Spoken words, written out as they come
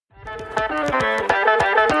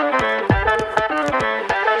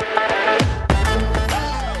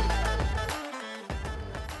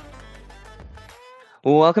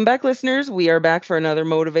Welcome back, listeners. We are back for another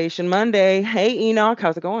Motivation Monday. Hey, Enoch,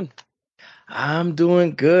 how's it going? I'm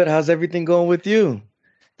doing good. How's everything going with you?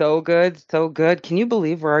 So good, so good. Can you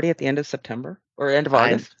believe we're already at the end of September or end of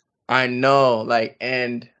I August? I know,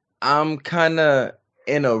 and I'm kind of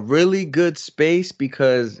in a really good space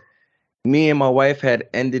because me and my wife had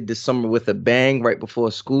ended the summer with a bang right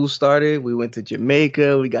before school started. We went to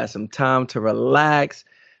Jamaica. We got some time to relax.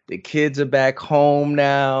 The kids are back home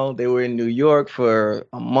now. They were in New York for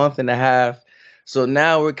a month and a half. So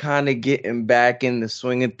now we're kind of getting back in the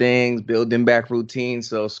swing of things, building back routine.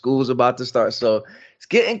 So school's about to start. So it's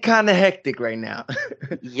getting kind of hectic right now.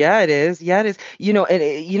 Yeah, it is. Yeah, it is.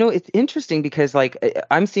 It's interesting because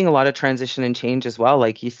I'm seeing a lot of transition and change as well.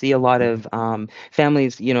 Like you see a lot of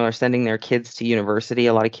families, are sending their kids to university.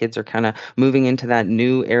 A lot of kids are kind of moving into that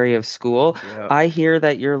new area of school. Yeah. I hear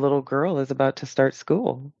that your little girl is about to start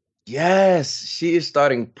school. Yes, she is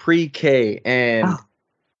starting pre-K and Oh,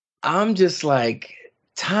 I'm just like,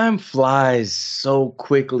 time flies so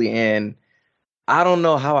quickly, and I don't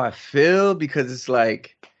know how I feel because it's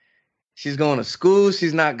like she's going to school.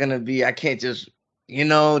 She's not gonna be, I can't just,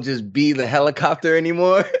 just be the helicopter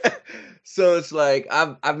anymore. So it's like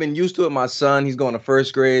I've been used to it. My son, he's going to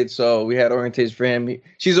first grade, so we had orientation for him.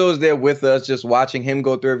 She's always there with us, just watching him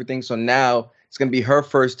go through everything. So now it's gonna be her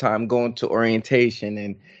first time going to orientation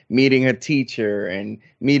and meeting her teacher and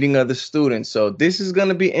meeting other students. So this is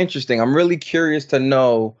gonna be interesting. I'm really curious to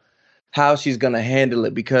know how she's gonna handle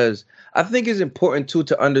it because I think it's important too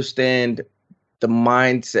to understand the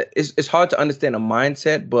mindset. It's hard to understand a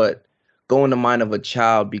mindset, but go in the mind of a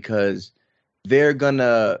child because they're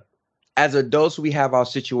gonna, as adults, we have our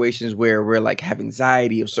situations where we're like have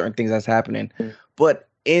anxiety of certain things that's happening. But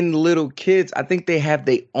in little kids, I think they have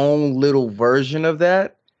their own little version of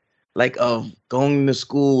that, like of going to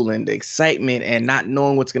school and the excitement and not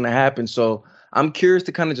knowing what's gonna happen. So I'm curious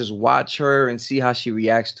to kind of just watch her and see how she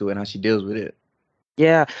reacts to it and how she deals with it.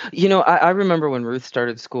 yeah. I remember when Ruth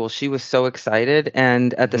started school, she was so excited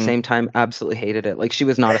and at the Hmm. same time absolutely hated it. Like she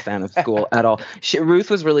was not a fan of school at all. Ruth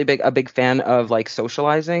was really a big fan of like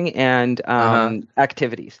socializing and Uh-huh.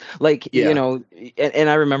 activities. Like, Yeah. and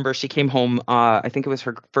I remember she came home, I think it was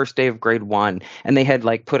her first day of grade one, and they had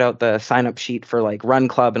like put out the sign up sheet for like run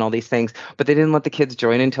club and all these things, but they didn't let the kids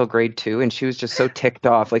join until grade two. And she was just so ticked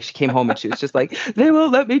off. Like she came home and she was just like, they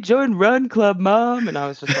won't let me join run club, mom. And I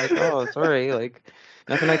was just like, oh, sorry. Like,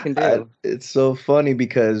 nothing I can do. It's so funny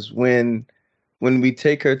because when we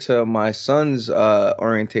take her to my son's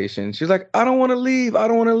orientation, she's like, I don't want to leave. I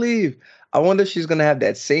don't want to leave. I wonder if she's gonna have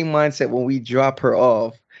that same mindset when we drop her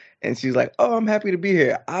off. And she's like, oh, I'm happy to be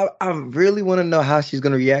here. I really want to know how she's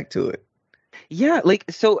gonna react to it. Yeah, like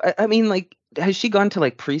so I mean like has she gone to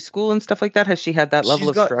like preschool and stuff like that? Has she had that level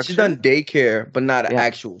of She's done structure? daycare, but not an Yeah.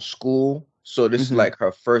 actual school. So this is Hmm. like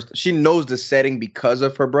her first. She knows the setting because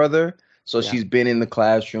of her brother. So Yeah. she's been in the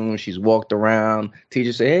classroom. She's walked around.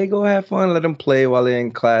 Teachers say, "Hey, go have fun. Let them play while they're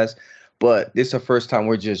in class." But this is her first time.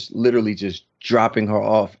 We're just literally just dropping her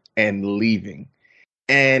off and leaving.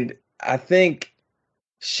 And I think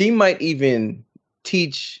she might even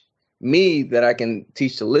teach me that I can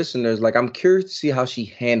teach the listeners. Like I'm curious to see how she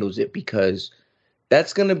handles it because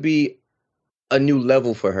that's gonna be a new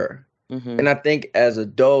level for her. Hmm. And I think as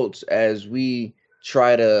adults, as we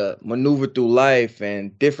try to maneuver through life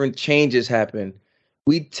and different changes happen,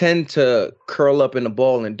 we tend to curl up in a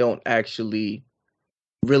ball and don't actually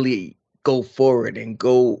really go forward and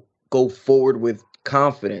go forward with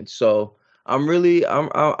confidence. So I'm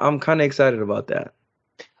kind of excited about that.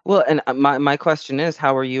 Well, and my question is,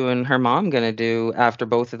 how are you and her mom gonna do after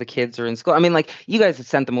both of the kids are in school? I mean, like you guys have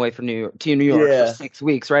sent them away from New York to New York for Yeah. 6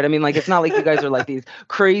 weeks, right? I mean, like it's not like you guys are like these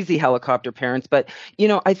crazy helicopter parents, but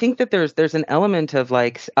I think that there's an element of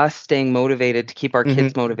like us staying motivated to keep our Hmm.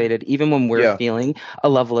 kids motivated, even when we're Yeah. feeling a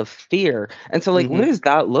level of fear. And so, like, what Hmm. does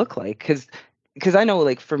that look like? Because I know,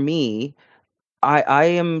 like, for me, I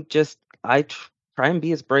am just try and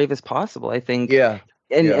be as brave as possible. I think, Yeah.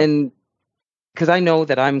 Yeah. and because I know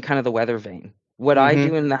that I'm kind of the weather vane. What I Hmm.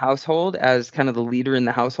 do in the household as kind of the leader in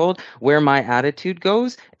the household, where my attitude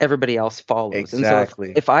goes, everybody else follows. And so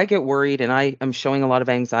Exactly. if I get worried and I am showing a lot of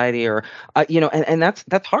anxiety or and that's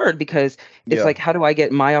hard because it's Yeah. like how do I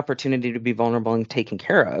get my opportunity to be vulnerable and taken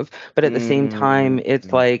care of? But at the same time, it's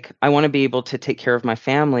Hmm. like I want to be able to take care of my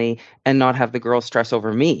family and not have the girls stress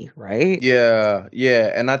over me, right? Yeah,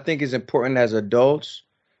 yeah. And I think it's important as adults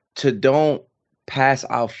to don't pass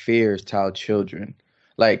our fears to our children.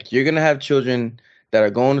 Like you're gonna have children that are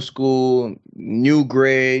going to school, new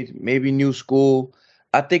grade, maybe new school.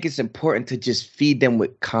 I think it's important to just feed them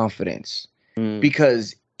with confidence Mm,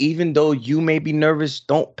 because even though you may be nervous,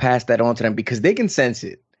 don't pass that on to them because they can sense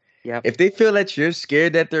it. Yep. If they feel that you're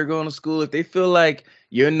scared that they're going to school, if they feel like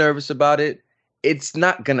you're nervous about it, it's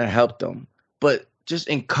not going to help them. But just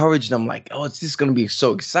encourage them like, oh, it's just going to be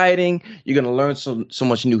so exciting. You're going to learn so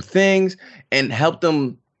much new things, and help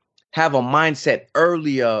them have a mindset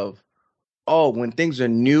early of, oh, when things are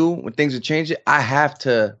new, when things are changing, I have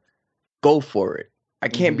to go for it. I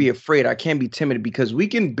can't be afraid. I can't be timid, because we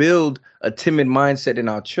can build a timid mindset in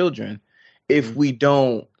our children if we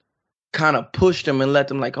don't kind of push them and let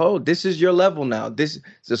them like, oh, this is your level now. This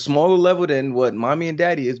is a smaller level than what mommy and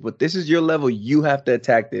daddy is, but this is your level. You have to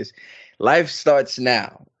attack this. Life starts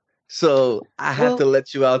now. So I have to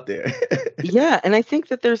let you out there. Yeah. And I think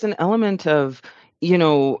that there's an element of,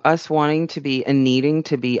 us wanting to be and needing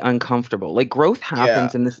to be uncomfortable. Like growth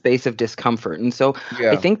happens in the space of discomfort. And so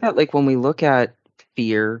I think that like when we look at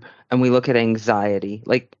fear and we look at anxiety,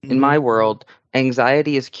 like in my world,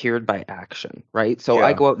 anxiety is cured by action, right? So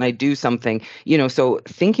I go out and I do something, so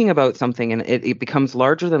thinking about something and it becomes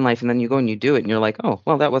larger than life, and then you go and you do it and you're like, oh,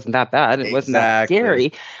 well, that wasn't that bad. It wasn't that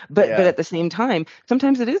scary. But at the same time,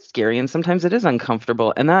 sometimes it is scary and sometimes it is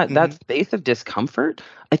uncomfortable. And that space of discomfort,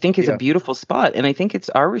 I think, is a beautiful spot. And I think it's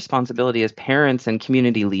our responsibility as parents and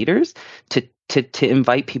community leaders to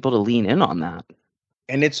invite people to lean in on that.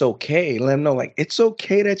 And it's okay. Let them know, like, it's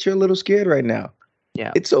okay that you're a little scared right now.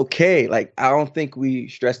 Yeah. It's okay. Like, I don't think we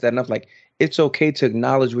stress that enough. Like, it's okay to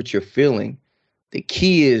acknowledge what you're feeling. The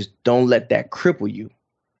key is don't let that cripple you.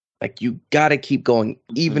 Like, you got to keep going,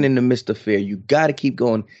 even in the midst of fear. You got to keep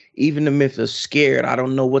going, even in the midst of scared. I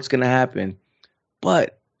don't know what's going to happen.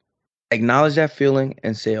 But acknowledge that feeling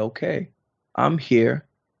and say, okay, I'm here.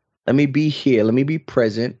 Let me be here. Let me be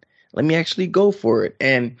present. Let me actually go for it.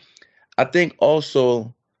 And I think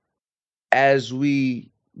also, as we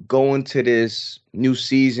go into this new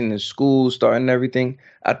season and school starting and everything,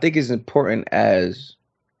 I think it's important as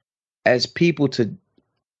people to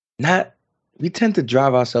not, we tend to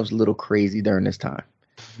drive ourselves a little crazy during this time,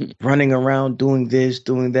 running around, doing this,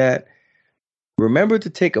 doing that. Remember to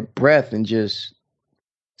take a breath and just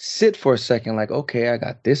sit for a second, like, okay, I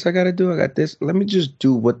got this I got to do. I got this. Let me just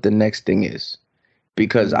do what the next thing is.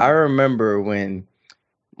 Because I remember when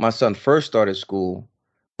my son first started school,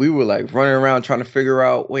 we were like running around trying to figure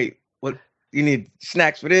out, wait, what, you need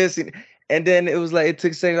snacks for this? And then it was like, it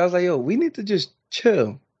took a second. I was like, yo, we need to just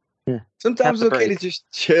chill. Yeah. Sometimes it's okay to just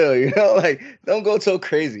chill, like, don't go so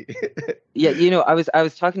crazy. Yeah. I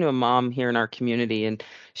was talking to a mom here in our community, and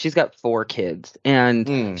she's got 4 kids,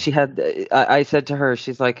 and she had, I said to her,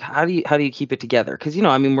 she's like, how do you keep it together? Cause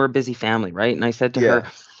we're a busy family. Right. And I said to her,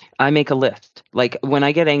 I make a list. Like when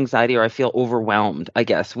I get anxiety or I feel overwhelmed, I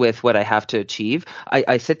guess, with what I have to achieve,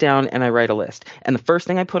 I sit down and I write a list. And the first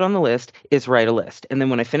thing I put on the list is write a list. And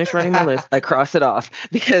then when I finish writing my list, I cross it off,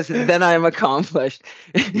 because then I am accomplished.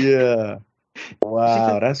 Yeah.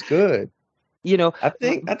 Wow, that's good. I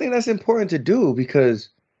think that's important to do, because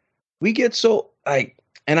we get so like,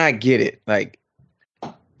 and I get it. Like,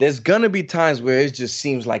 there's gonna be times where it just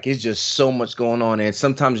seems like it's just so much going on, and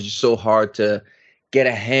sometimes it's so hard to get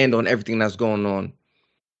a hand on everything that's going on.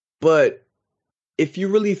 But if you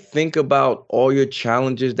really think about all your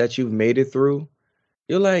challenges that you've made it through,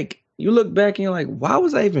 you're like, you look back and you're like, why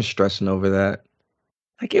was I even stressing over that?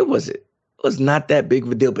 Like, it was not that big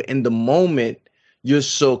of a deal. But in the moment, you're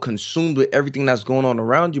so consumed with everything that's going on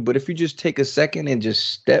around you. But if you just take a second and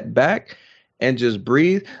just step back and just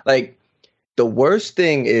breathe, like, the worst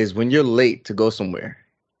thing is when you're late to go somewhere.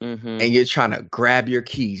 And you're trying to grab your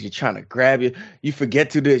keys. You're trying to grab you forget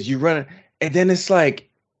to this. You run, and then it's like,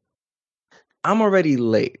 I'm already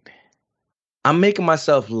late. I'm making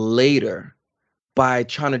myself later by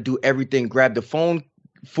trying to do everything, grab the phone,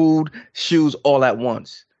 food, shoes, all at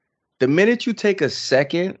once. The minute you take a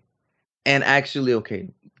second and actually, okay,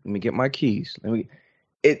 let me get my keys.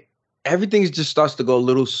 Everything just starts to go a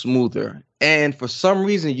little smoother. And for some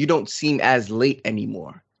reason, you don't seem as late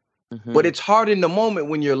anymore. But it's hard in the moment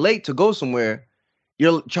when you're late to go somewhere.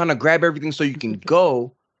 You're trying to grab everything so you can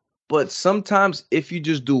go. But sometimes if you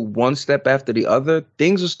just do one step after the other,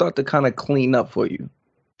 things will start to kind of clean up for you.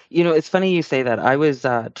 It's funny you say that. I was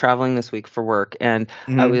traveling this week for work, and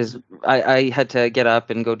I had to get up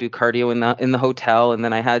and go do cardio in the hotel, and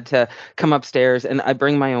then I had to come upstairs, and I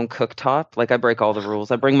bring my own cooktop. Like, I break all the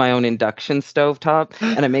rules. I bring my own induction stovetop,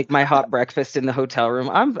 and I make my hot breakfast in the hotel room.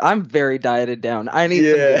 I'm very dieted down. I need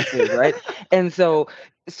some good food, right? And so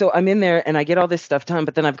so I'm in there and I get all this stuff done,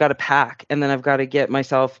 but then I've got to pack and then I've got to get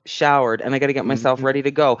myself showered and I got to get myself Mhm. ready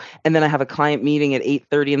to go. And then I have a client meeting at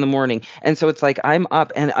 8:30 in the morning. And so it's like I'm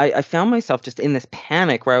up and I found myself just in this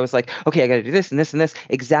panic where I was like, okay, I got to do this and this and this,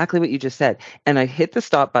 exactly what you just said. And I hit the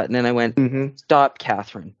stop button and I went, Mhm. stop,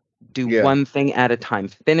 Catherine. Do Yeah. one thing at a time.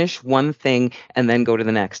 Finish one thing and then go to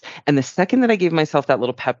the next. And the second that I gave myself that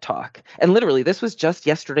little pep talk, and literally this was just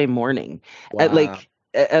yesterday morning at Wow. like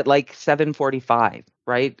at like 7:45,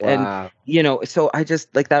 right? And Wow. so I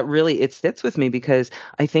just like that really it sits with me because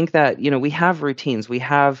I think that, we have routines, we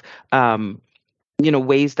have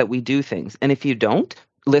ways that we do things. And if you don't,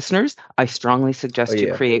 listeners, I strongly Oh suggest you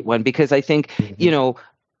yeah. create one because I think, Mhm.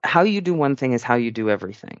 how you do one thing is how you do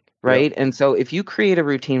everything, Yep. right? And so if you create a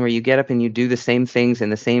routine where you get up and you do the same things in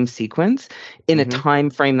the same sequence in a Mhm. time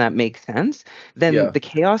frame that makes sense, then Yeah. the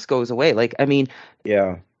chaos goes away. Like, I mean,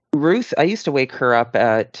 Yeah. Ruth, I used to wake her up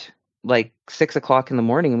at like 6 o'clock in the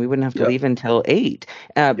morning and we wouldn't have to Yep. leave until 8.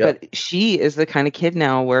 Yep. But she is the kind of kid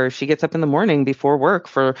now where she gets up in the morning before work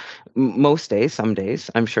for most days. Some days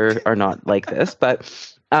I'm sure are not like this, but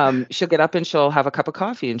she'll get up and she'll have a cup of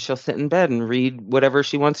coffee and she'll sit in bed and read whatever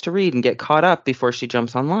she wants to read and get caught up before she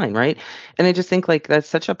jumps online, right? And I just think like that's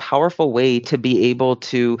such a powerful way to be able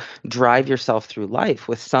to drive yourself through life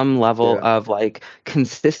with some level Yeah. of like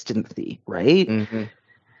consistency, right? Mhm.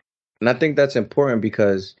 And I think that's important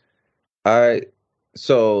because I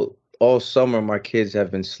so all summer my kids have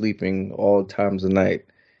been sleeping all times of night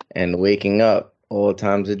and waking up all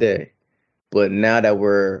times of day. But now that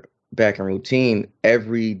we're back in routine,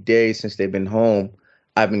 every day since they've been home,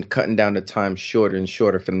 I've been cutting down the time shorter and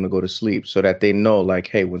shorter for them to go to sleep so that they know, like,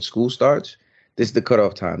 hey, when school starts, this is the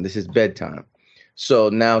cutoff time. This is bedtime. So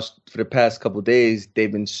now for the past couple days,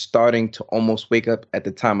 they've been starting to almost wake up at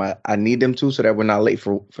the time I need them to so that we're not late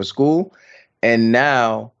for school. And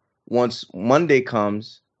now once Monday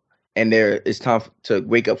comes and it's time to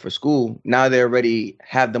wake up for school, now they already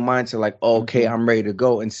have the mindset like, oh, okay, Mhm. I'm ready to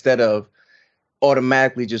go instead of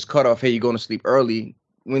automatically just cut off, hey, you're going to sleep early.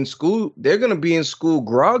 When school, they're going to be in school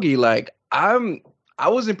groggy. Like I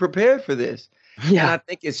wasn't prepared for this. And Yeah. I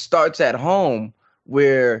think it starts at home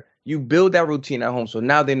where you build that routine at home. So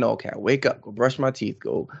now they know, okay, I wake up, go brush my teeth,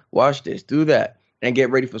 go wash this, do that, and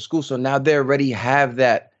get ready for school. So now they already have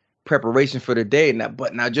that preparation for the day. Now,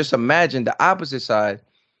 but now just imagine the opposite side.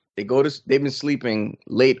 They've been sleeping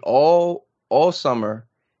late all summer,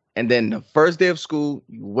 and then the first day of school,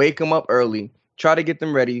 you wake them up early, try to get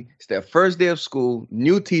them ready. It's their first day of school,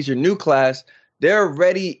 new teacher, new class. They're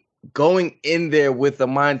already going in there with the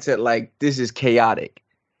mindset like this is chaotic.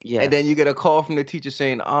 And then you Yes. get a call from the teacher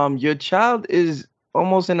saying, your child is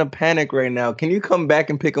almost in a panic right now. Can you come back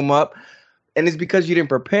and pick them up? And it's because you didn't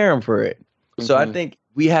prepare them for it. So I Mhm. think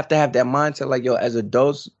we have to have that mindset like, yo, as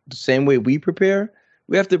adults, the same way we prepare,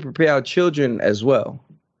 we have to prepare our children as well.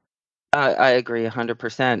 I agree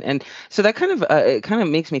 100%. And so that kind of it kind of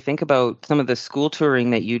makes me think about some of the school touring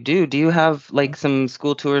that you do. Do you have like some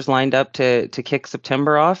school tours lined up to kick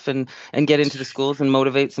September off and get into the schools and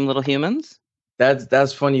motivate some little humans?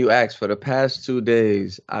 That's funny you asked. For the past 2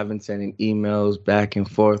 days, I've been sending emails back and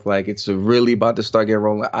forth. Like it's really about to start getting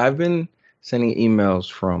rolling. I've been sending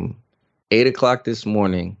emails from 8 o'clock this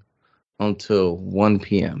morning until 1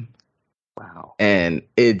 p.m. Wow. And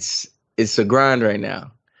it's a grind right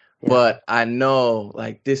now. Yeah. But I know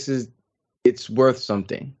like it's worth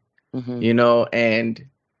something, Mhm. and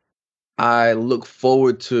I look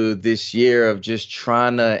forward to this year of just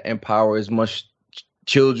trying to empower as much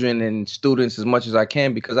children and students as much as I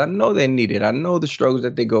can because I know they need it. I know the struggles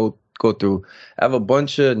that they go through. I have a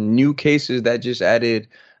bunch of new cases that just added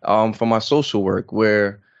for my social work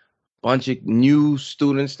where bunch of new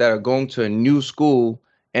students that are going to a new school,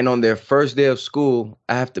 and on their first day of school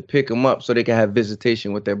I have to pick them up so they can have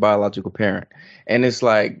visitation with their biological parent. And it's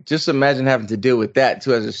like just imagine having to deal with that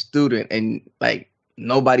too as a student, and like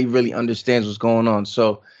nobody really understands what's going on.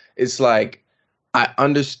 So it's like I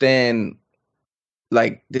understand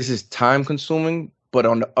like this is time consuming, but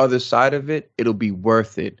on the other side of it, it'll be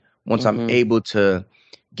worth it once I'm Mhm. able to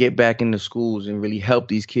get back into schools and really help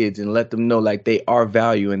these kids and let them know like they are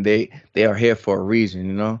value and they are here for a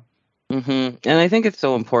reason. And I think it's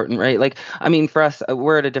so important, right? Like, I mean, for us,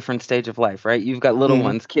 we're at a different stage of life, right? You've got little Hmm.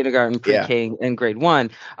 ones, kindergarten, Yeah. pre-K, and grade one.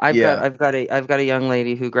 Yeah. I've got a young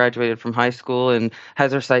lady who graduated from high school and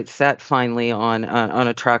has her sights set finally on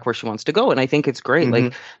a track where she wants to go, and I think it's great. Hmm.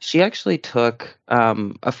 Like, she actually took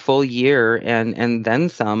a full year and then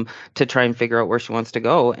some to try and figure out where she wants to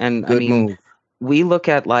go. And I Good mean, move. we look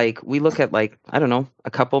at like I don't know,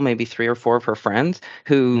 a couple, maybe three or four of her friends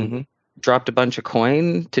who Hmm. dropped a bunch of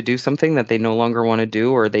coin to do something that they no longer want to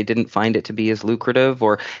do, or they didn't find it to be as lucrative,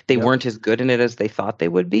 or they Yep. weren't as good in it as they thought they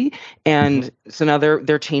would be. Hmm. And so now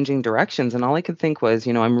they're changing directions. And all I could think was,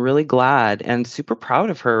 I'm really glad and super proud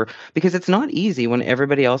of her, because it's not easy when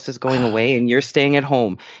everybody else is going away and you're staying at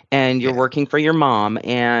home and you're Yeah. working for your mom.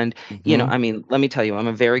 And, Hmm. I mean, let me tell you, I'm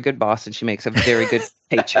a very good boss and she makes a very good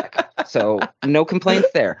paycheck. So no complaints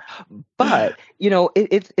there. But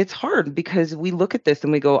it's hard because we look at this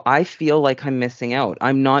and we go, I feel like I'm missing out.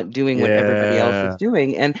 I'm not doing what everybody else is Yeah.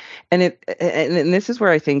 doing. And this is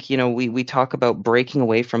where I think, we talk about breaking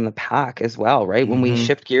away from the pack as well, right? When we Hmm.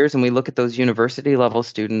 shift gears and we look at those university level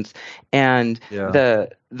students and Yeah.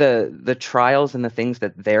 the trials and the things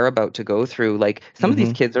that they're about to go through, like some of these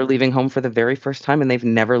Hmm. kids are leaving home for the very first time and they've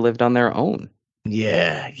never lived on their own.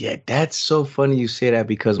 Yeah, yeah, that's so funny you say that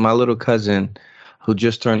because my little cousin, who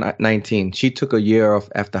just turned 19, she took a year off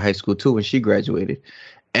after high school too when she graduated.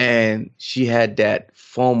 And she had that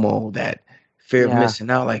FOMO, that fear of Yeah. missing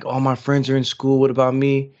out. Like, all my friends are in school. What about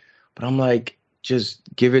me? But I'm like, just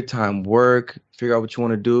give it time, work, figure out what you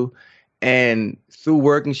want to do. And through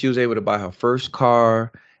working, she was able to buy her first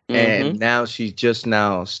car. Mm-hmm. And now she's just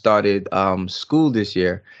now started school this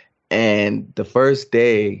year. And the first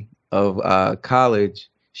day of college,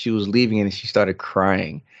 she was leaving and she started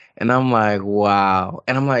crying. And I'm like, wow.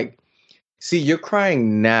 And I'm like, see, you're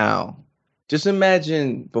crying now. Just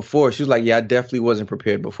imagine before. She was like, "Yeah, I definitely wasn't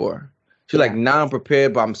prepared before." She's like, Yeah. "Now I'm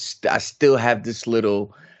prepared, but I still have this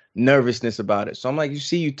little nervousness about it." So I'm like, "You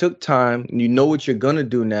see, you took time, and you know what you're gonna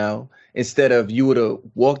do now. Instead of you would have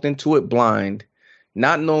walked into it blind,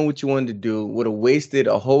 not knowing what you wanted to do, would have wasted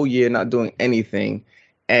a whole year not doing anything,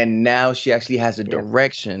 and now she actually has a Yeah.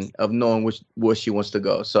 direction of knowing where she wants to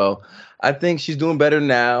go." So I think she's doing better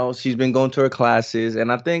now. She's been going to her classes,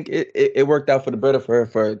 and I think it worked out for the better for her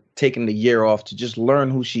for taking the year off to just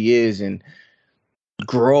learn who she is and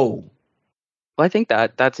grow. Well, I think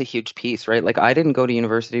that that's a huge piece, right? Like I didn't go to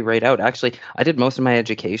university right out. Actually, I did most of my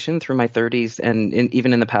education through my 30s and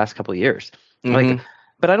even in the past couple of years. Like, Hmm.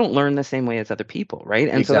 but I don't learn the same way as other people, right?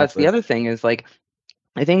 And so that's the Exactly. other thing is like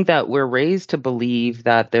I think that we're raised to believe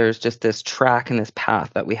that there's just this track and this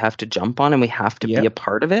path that we have to jump on and we have to be a Yep.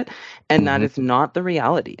 part of it. And that Hmm. is not the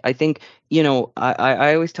reality. I think,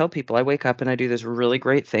 I always tell people I wake up and I do this really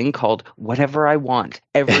great thing called whatever I want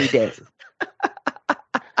every day.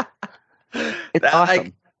 It's That,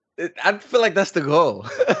 awesome. like, I feel like that's the goal.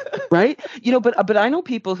 Right? But I know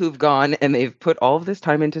people who've gone and they've put all of this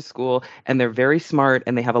time into school and they're very smart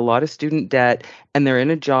and they have a lot of student debt and they're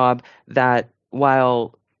in a job that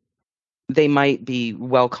while they might be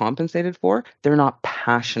well compensated for, they're not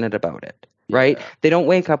passionate about it. Right? Yeah. They don't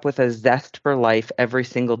wake up with a zest for life every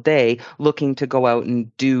single day looking to go out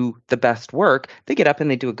and do the best work. They get up and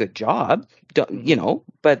they do a good job, Hmm.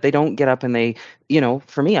 but they don't get up and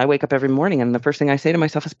for me, I wake up every morning and the first thing I say to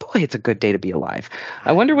myself is, boy, it's a good day to be alive. I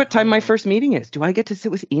I wonder what time my know. first meeting is. Do I get to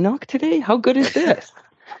sit with Enoch today? How good is this?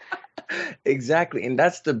 Exactly. And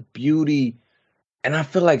that's the beauty. And I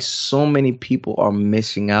feel like so many people are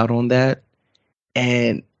missing out on that.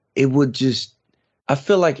 And it would just, I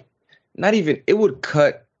feel like not even, it would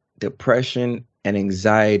cut depression and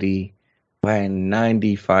anxiety by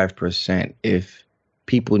 95% if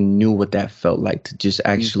people knew what that felt like to just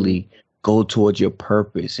Hmm. actually go towards your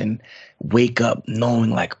purpose and wake up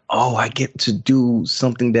knowing like, oh, I get to do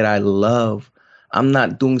something that I love. I'm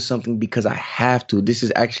not doing something because I have to. This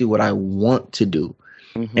is actually what I want to do.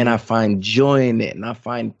 And Hmm. I find joy in it and I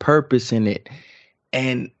find purpose in it.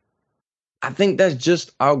 And I think that's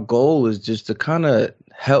just our goal is just to kind of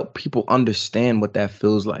help people understand what that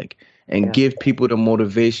feels like and Yeah. give people the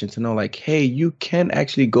motivation to know like, hey, you can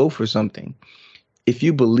actually go for something. If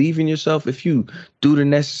you believe in yourself, if you do the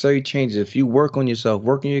necessary changes, if you work on yourself,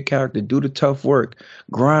 work on your character, do the tough work,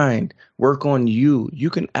 grind, work on you, you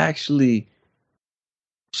can actually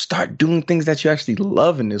start doing things that you actually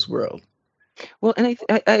love in this world. Well, and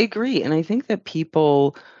I agree. And I think that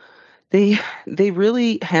people they they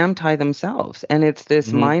really hand tie themselves, and it's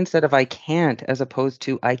this Hmm. mindset of I can't as opposed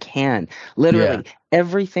to I can. Yeah. Literally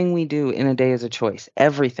everything we do in a day is a choice.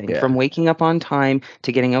 Everything from Yeah. waking up on time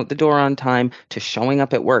to getting out the door on time to showing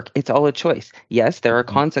up at work, it's all a choice. Yes, there are Mhm.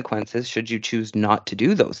 consequences should you choose not to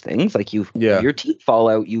do those things, like Yeah. your teeth fall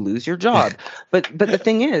out, you lose your job. But the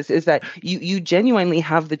thing is that you genuinely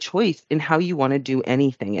have the choice in how you want to do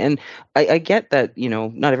anything. And I get that,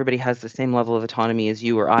 not everybody has the same level of autonomy as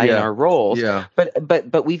you or I in Yeah. our roles, Yeah.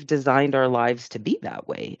 but we've designed our lives to be that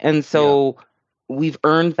way. And Yeah. so we've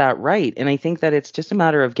earned that right. And I think that it's just a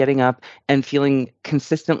matter of getting up and feeling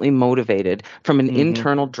consistently motivated from an Mm-hmm.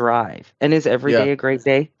 internal drive. And is every Yeah. day a great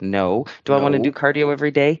day? No. Do I want to do No. cardio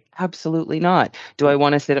every day? Absolutely not. Do I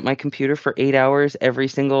want to sit at my computer for 8 hours every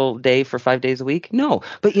single day for 5 days a week? No.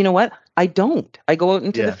 But you know what? I don't. I go out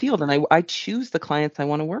into the Yeah. field and I choose the clients I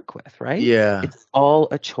want to work with, right? Yeah. It's all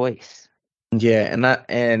a choice. Yeah.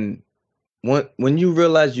 And when you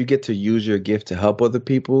realize you get to use your gift to help other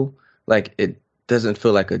people, like it doesn't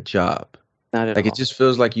feel like a job. Not at Like it all. just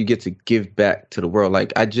feels like you get to give back to the world.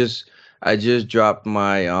 Like I just dropped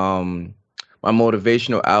my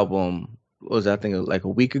motivational album. What was that, I think like a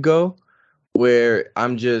week ago, where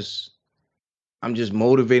I'm just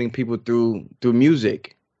motivating people through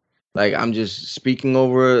music. Like I'm just speaking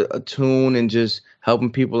over a tune and just helping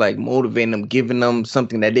people, like motivating them, giving them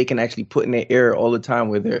something that they can actually put in their ear all the time,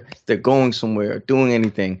 where they're going somewhere or doing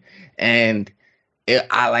anything. And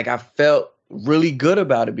I felt really good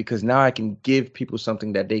about it because now I can give people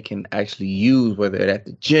something that they can actually use, whether they're at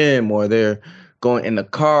the gym or they're going in the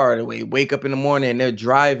car, they wake up in the morning and they're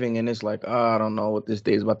driving and it's like, oh, I don't know what this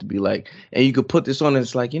day is about to be like. And you could put this on and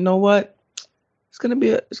it's like, you know what? It's gonna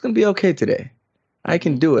be okay today. I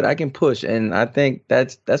can do it. I can push. And I think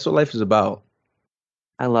that's what life is about.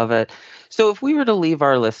 I love it. So, if we were to leave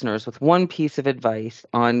our listeners with one piece of advice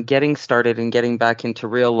on getting started and getting back into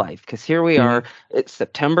real life, because here we Mhm. are, it's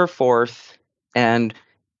September 4th, and,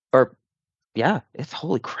 or yeah, it's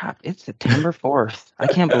holy crap, it's September 4th. I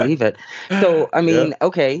can't believe it. So, I Yeah. mean,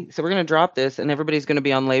 okay, so we're going to drop this, and everybody's going to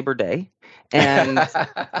be on Labor Day. And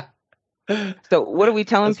so, what are we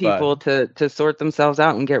telling That's fine. people to sort themselves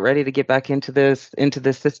out and get ready to get back into this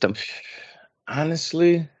system?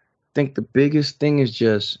 Honestly, I think the biggest thing is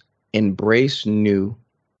just embrace new,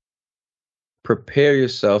 prepare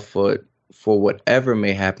yourself for whatever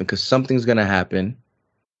may happen, because something's gonna happen.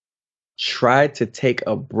 Try to take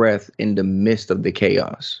a breath in the midst of the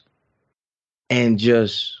chaos and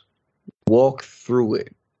just walk through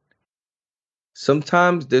it.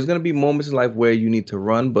 Sometimes there's gonna be moments in life where you need to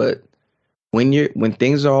run, but when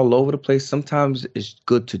things are all over the place, sometimes it's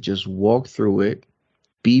good to just walk through it,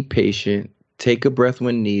 be patient, take a breath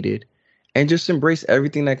when needed, and just embrace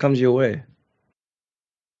everything that comes your way.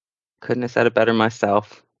 Couldn't have said it better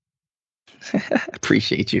myself.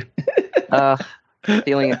 Appreciate you. Uh,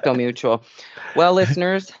 Feeling is so mutual. Well,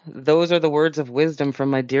 listeners, those are the words of wisdom from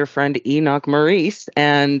my dear friend Enoch Maurice,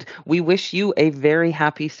 and we wish you a very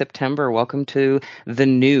happy September. Welcome to the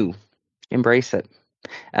new. Embrace it.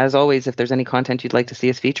 As always, if there's any content you'd like to see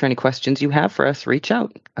us feature, any questions you have for us, reach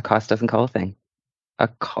out. A cost doesn't call a thing.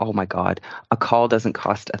 Oh my God, a call doesn't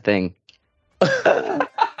cost a thing.